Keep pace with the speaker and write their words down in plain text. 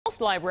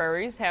Most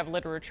libraries have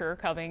literature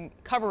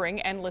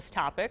covering endless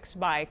topics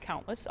by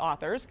countless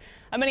authors.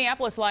 A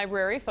Minneapolis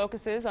library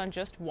focuses on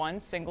just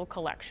one single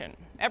collection.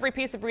 Every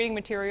piece of reading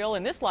material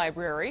in this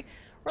library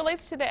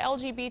relates to the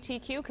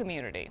LGBTQ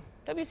community.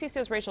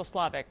 WCCO's Rachel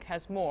Slavik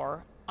has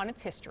more on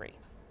its history.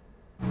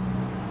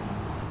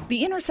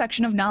 The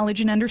intersection of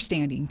knowledge and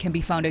understanding can be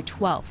found at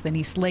 12th and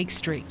East Lake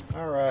Street.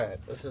 All right,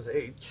 this is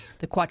H.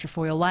 The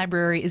Quatrefoil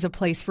Library is a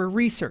place for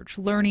research,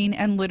 learning,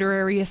 and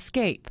literary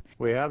escape.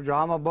 We have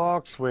drama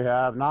books, we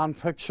have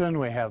nonfiction,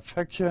 we have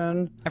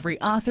fiction.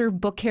 Every author,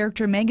 book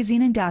character,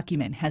 magazine, and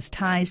document has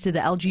ties to the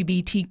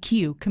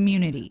LGBTQ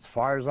community. As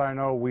far as I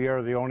know, we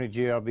are the only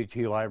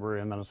GLBT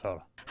library in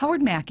Minnesota.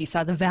 Howard Mackey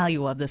saw the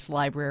value of this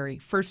library,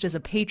 first as a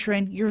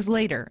patron, years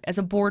later as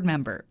a board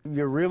member.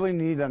 You really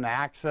need an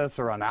access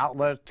or an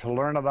outlet to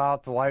learn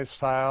about the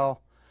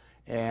lifestyle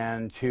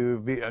and to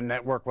be a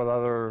network with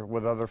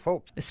other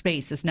folks. The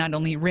space is not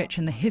only rich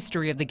in the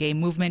history of the gay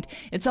movement,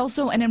 it's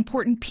also an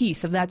important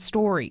piece of that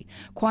story.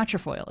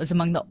 Quatrefoil is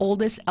among the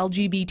oldest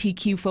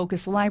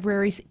LGBTQ-focused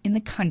libraries in the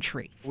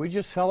country. We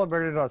just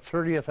celebrated our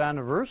 30th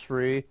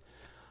anniversary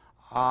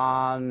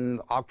on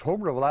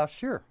October of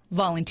last year.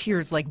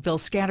 Volunteers like Bill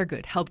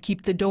Scattergood help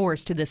keep the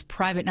doors to this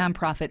private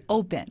nonprofit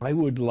open. I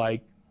would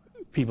like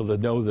people to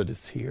know that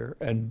it's here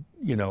and,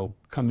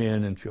 come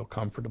in and feel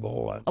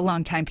comfortable. A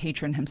longtime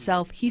patron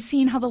himself, he's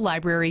seen how the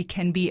library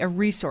can be a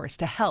resource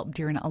to help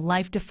during a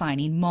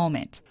life-defining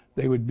moment.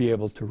 They would be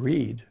able to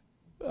read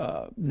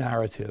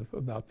narrative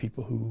about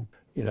people who,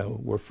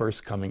 were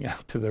first coming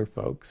out to their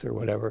folks or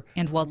whatever.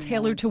 And while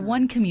tailored to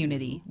one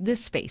community,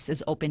 this space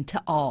is open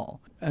to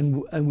all.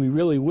 And we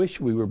really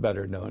wish we were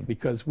better known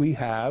because we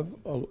have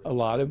a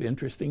lot of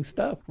interesting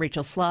stuff.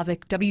 Rachel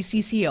Slavik,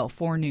 WCCO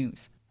 4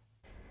 News.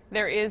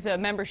 There is a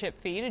membership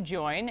fee to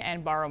join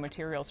and borrow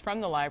materials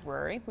from the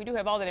library. We do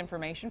have all that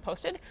information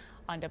posted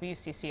on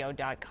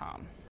WCCO.com.